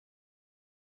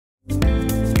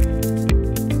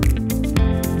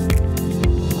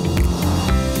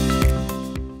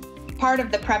part of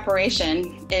the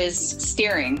preparation is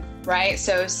steering, right?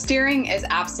 So steering is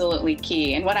absolutely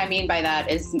key. And what I mean by that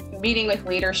is meeting with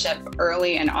leadership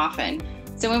early and often.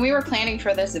 So when we were planning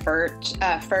for this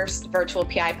first virtual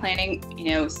PI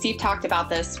planning, Steve talked about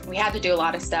this. We had to do a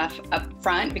lot of stuff up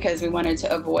front because we wanted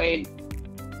to avoid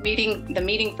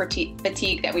meeting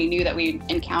fatigue that we knew that we'd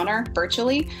encounter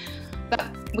virtually. But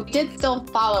we did still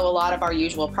follow a lot of our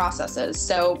usual processes.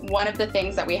 So one of the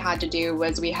things that we had to do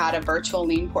was we had a virtual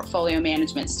lean portfolio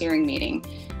management steering meeting.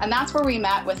 And that's where we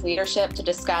met with leadership to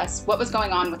discuss what was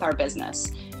going on with our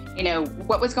business.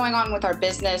 What was going on with our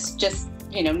business, just,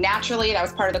 naturally that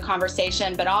was part of the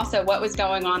conversation, but also what was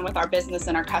going on with our business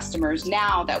and our customers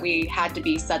now that we had to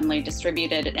be suddenly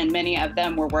distributed, and many of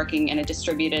them were working in a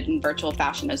distributed and virtual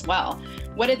fashion as well.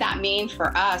 What did that mean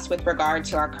for us with regard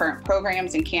to our current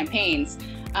programs and campaigns?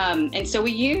 And so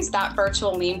we used that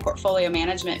virtual lean portfolio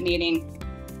management meeting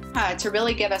to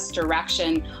really give us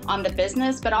direction on the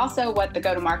business, but also what the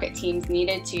go-to-market teams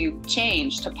needed to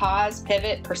change, to pause,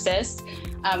 pivot, persist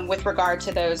with regard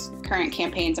to those current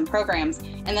campaigns and programs.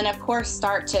 And then, of course,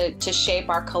 start to shape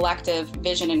our collective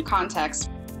vision and context